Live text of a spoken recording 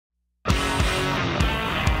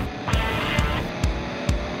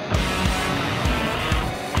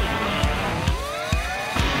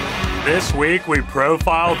This week we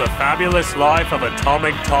profile the fabulous life of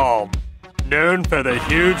Atomic Tom. Known for the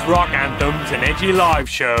huge rock anthems and edgy live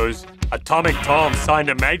shows, Atomic Tom signed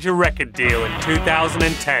a major record deal in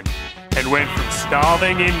 2010 and went from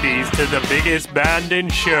starving indies to the biggest band in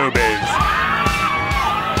showbiz.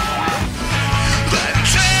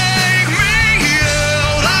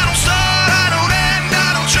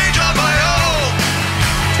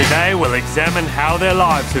 Today we'll examine how their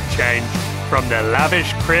lives have changed, from their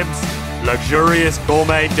lavish cribs, luxurious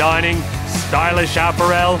gourmet dining, stylish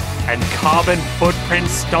apparel, and carbon footprint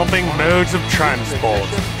stomping modes of transport.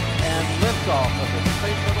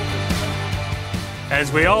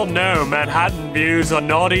 As we all know, Manhattan views are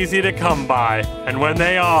not easy to come by, and when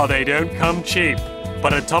they are, they don't come cheap.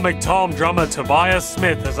 But Atomic Tom drummer Tobias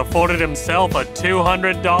Smith has afforded himself a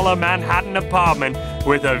 $200 Manhattan apartment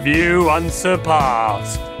with a view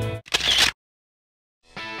unsurpassed.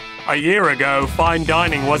 A year ago, fine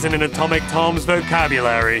dining wasn't in Atomic Tom's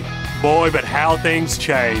vocabulary. Boy, but how things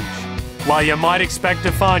change. While you might expect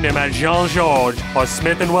to find him at Jean-Georges or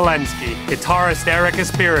Smith & Walensky, guitarist Eric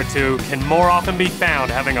Espiritu can more often be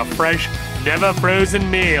found having a fresh, never-frozen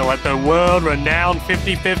meal at the world-renowned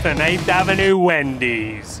 55th and 8th Avenue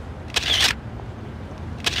Wendy's.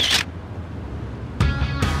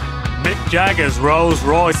 Mick Jagger's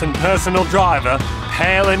Rolls-Royce and personal driver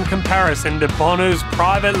pale in comparison to Bono's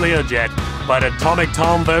private Learjet, but Atomic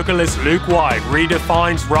Tom vocalist Luke White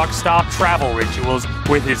redefines rock star travel rituals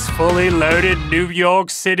with his fully loaded New York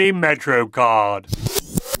City Metro card.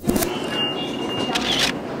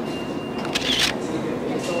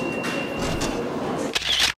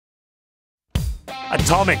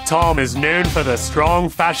 Atomic Tom is known for the strong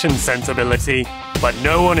fashion sensibility, but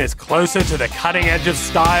no one is closer to the cutting edge of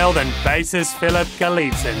style than bassist Philip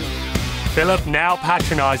Galitzin. Philip now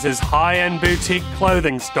patronizes high-end boutique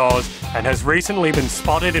clothing stores and has recently been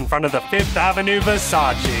spotted in front of the 5th Avenue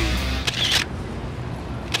Versace.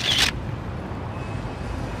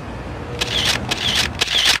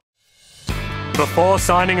 Before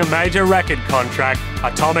signing a major record contract,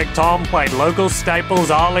 Atomic Tom played local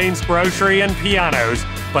staples Arlene's Grocery and pianos,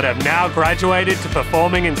 but have now graduated to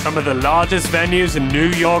performing in some of the largest venues in New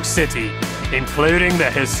York City, including the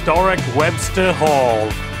historic Webster Hall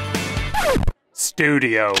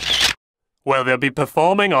Studio, where they'll be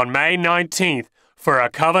performing on May 19th for a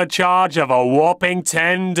cover charge of a whopping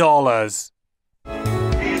 $10.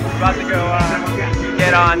 About to go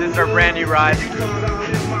get on. This is our brand new ride.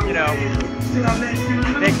 You know,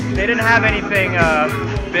 they didn't have anything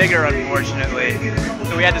bigger, unfortunately,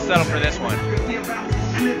 so we had to settle for this one.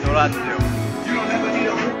 So we'll have to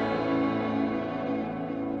do.